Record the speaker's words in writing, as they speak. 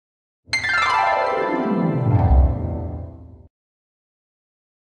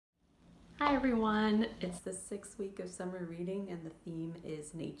Hi everyone! It's the 6th week of summer reading and the theme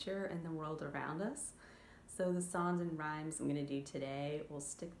is nature and the world around us. So the songs and rhymes I'm going to do today will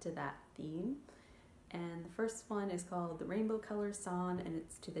stick to that theme. And the first one is called the Rainbow Color Song and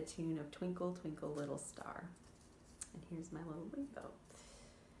it's to the tune of Twinkle Twinkle Little Star. And here's my little rainbow.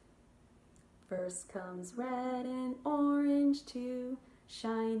 First comes red and orange too,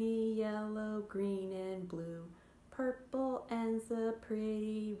 shiny yellow, green and blue. Purple ends the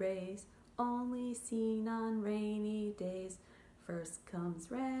pretty rays, only seen on rainy days. First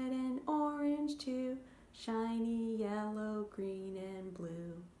comes red and orange too, shiny yellow, green and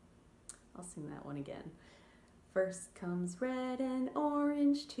blue. I'll sing that one again. First comes red and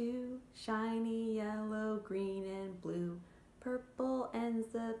orange too, shiny yellow, green and blue. Purple ends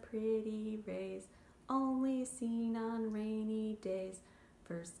the pretty rays, only seen on rainy days.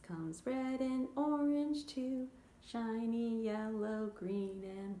 First comes red and orange too, shiny yellow, green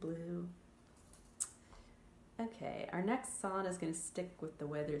and blue. Okay, our next song is going to stick with the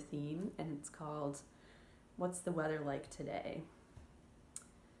weather theme and it's called What's the Weather Like Today?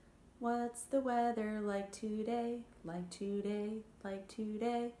 What's the weather like today? Like today, like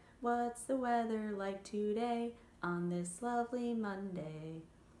today. What's the weather like today on this lovely Monday?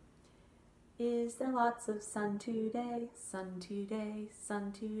 Is there lots of sun today? Sun today,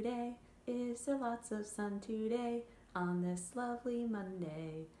 sun today. Is there lots of sun today on this lovely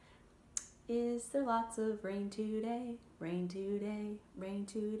Monday? Is there lots of rain today? Rain today, rain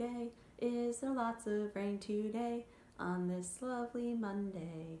today. Is there lots of rain today on this lovely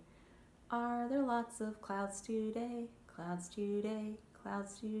Monday? Are there lots of clouds today? Clouds today,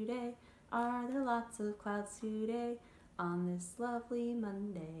 clouds today. Are there lots of clouds today on this lovely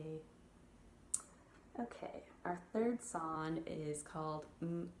Monday? Okay, our third song is called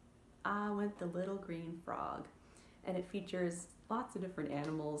I Went the Little Green Frog, and it features lots of different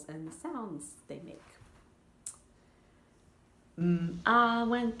animals and the sounds they make. I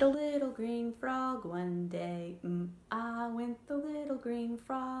went the little green frog one day. I went the little green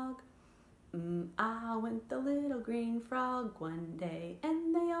frog. I went the little green frog one day,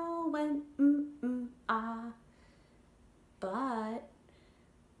 and they all went ah. But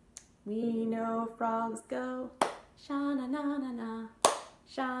we know frogs go sha-na-na-na-na,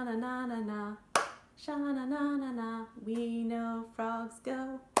 sha-na-na-na-na, sha-na-na-na-na. We know frogs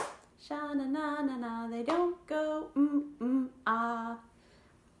go sha-na-na-na-na. They don't go ah.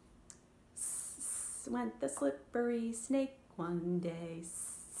 Went the slippery snake one day.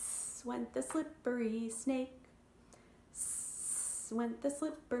 Went the slippery snake. Went the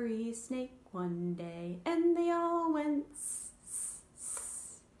slippery snake one day, and they all went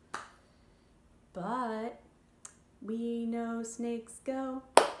But we know snakes go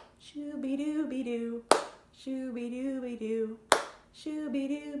shooby-dooby-doo, shooby-dooby-doo,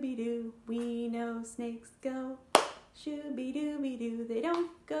 shooby-dooby-doo. We know snakes go shooby-dooby-doo. They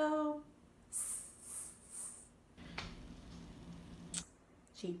don't go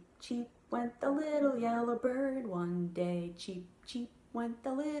cheep, cheep went the little yellow bird one day. Cheep, cheep went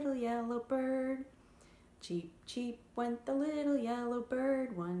the little yellow bird. Cheep, cheep went the little yellow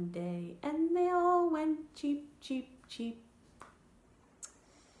bird one day, and they all went cheep, cheep, cheep.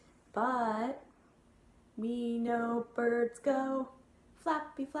 But we know birds go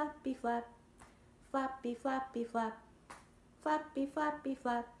flappy, flappy, flap, flappy, flappy, flap, flappy, flappy,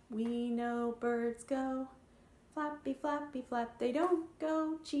 flap. We know birds go flappy, flappy, flap. They don't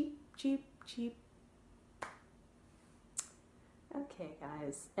go cheep, cheep, cheep. Okay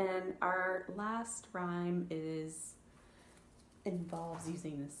guys, and our last rhyme involves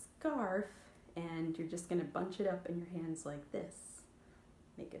using a scarf, and you're just gonna bunch it up in your hands like this.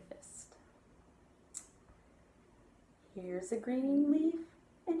 Make a fist. Here's a green leaf,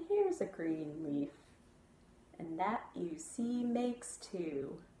 and here's a green leaf, and that you see makes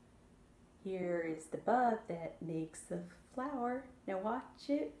two. Here is the bud that makes the flower, now watch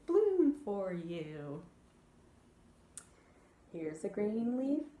it bloom for you. Here's a green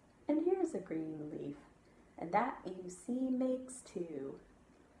leaf, and here's a green leaf, and that you see makes two.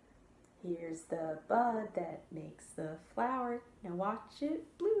 Here's the bud that makes the flower, now watch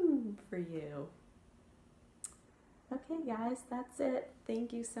it bloom for you. Okay guys, that's it.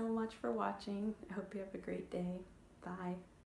 Thank you so much for watching. I hope you have a great day. Bye.